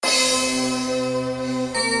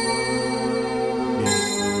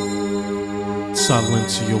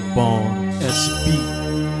Silence to your bond, SB.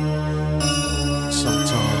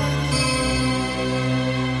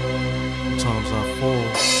 Sometimes I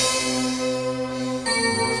fall,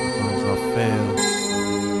 sometimes I fail.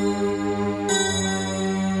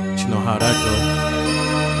 But you know how that goes.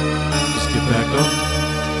 Just get back up,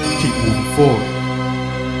 keep moving forward.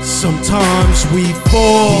 Sometimes we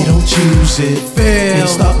fall, we don't choose it, fail, and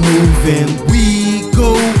stop moving. We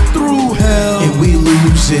go through hell, and we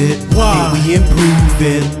lose it. Why? And we improve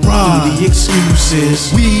it. Right. Through the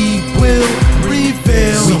excuses, we will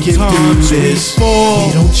prevail. We can do Sometimes this. we fall,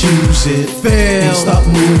 we don't choose it, fail, and stop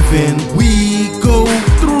moving. We go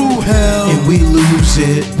through hell, and we lose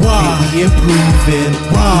it. Why? And we improve it.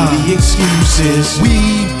 Right. Through the excuses,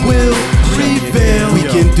 we will prevail. we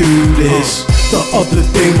can do this. The other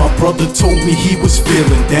day my brother told me he was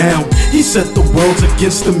feeling down. He said the world's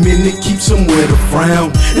against him and it keeps him with a frown.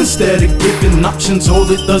 Instead of giving options, all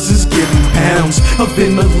it does is give him pounds of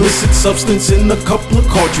an illicit substance in a couple of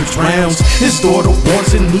cartridge rounds. His daughter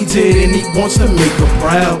wants and needs it and he wants to make her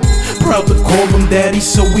proud. Proud to call him daddy,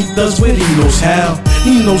 so he does what he knows how.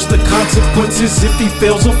 He knows the consequences if he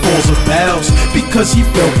fails or falls or bows, because he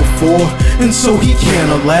fell before, and so he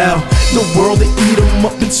can't allow the world to eat him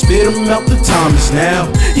up and spit him out. The time is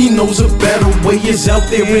now. He knows a better way is out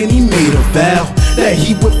there, and he made a vow that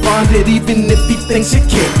he would find it even if he thinks it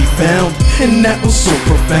can't be found. And that was so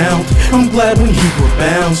profound. I'm glad when he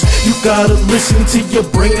rebounds. You gotta listen to your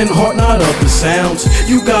brain and heart, not other sounds.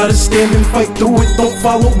 You gotta stand and fight through it, don't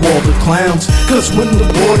follow all the clowns. Cause when the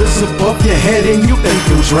water's above your head and you think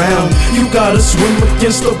you'll drown, you gotta swim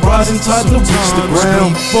against the rising tide to reach the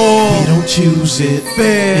ground. We fall, we don't choose it,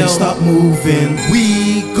 fail, and stop moving.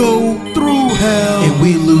 We go through hell, and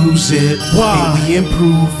we lose it. Why? And we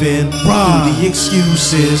improve it. Right. Through the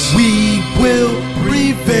excuses, we will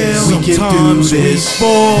prevail. we can do Sometimes this. we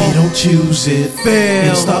fall, we don't choose it, fail,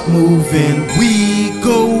 and stop moving. we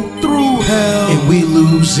go through hell, and we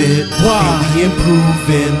lose it. Why? And we improve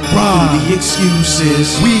it. Right. Through the excuses,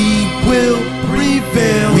 we will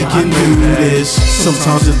prevail. we can do this.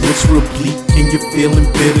 Sometimes it looks real bleak and you're feeling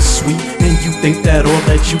bittersweet, and you think that all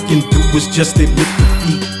that you can do is just admit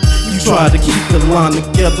defeat. You try to keep the line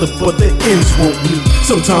together, but the ends won't meet.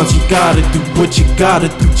 Sometimes you gotta do what you gotta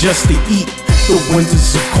do just to eat. The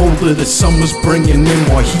winters are colder, the summer's bringing in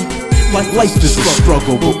more heat. Like life is a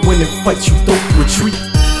struggle, but when it fights you don't retreat.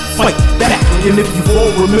 Fight back, and if you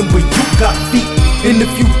fall, remember you got feet. And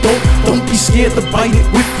if you don't be scared to bite it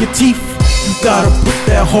with your teeth. You gotta put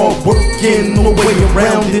that hard work in, no way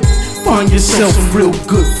around it. Find yourself some real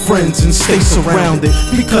good friends and stay surrounded,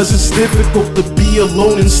 because it's difficult to be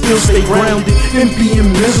alone and still stay grounded. And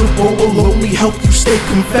being miserable will only help you stay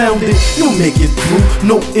confounded. You'll make it through,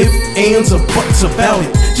 no ifs, ands, or buts about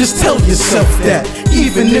it. Just tell yourself that,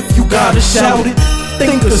 even if you gotta shout it.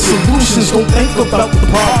 Think of solutions, don't think about the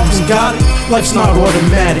problems. Got it? Life's not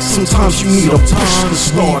automatic, sometimes you need a push to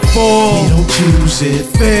start it. we don't choose it,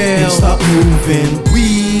 fail, and stop moving.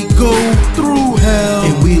 we go through hell,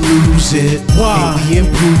 and we lose it. Why? And we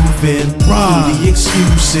improve it. Right. Through the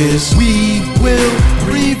excuses, we will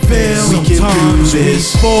prevail. we can do Sometimes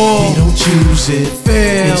this. we fall, we don't choose it,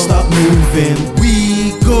 fail, and stop moving.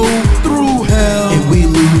 we go through hell, and we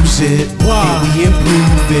lose it. Why? And we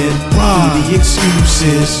improve it. Right. Through the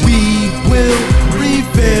excuses, we will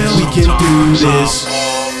prevail. we can do this.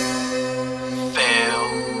 Fail,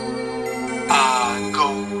 I go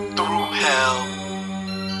through hell.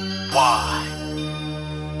 Why?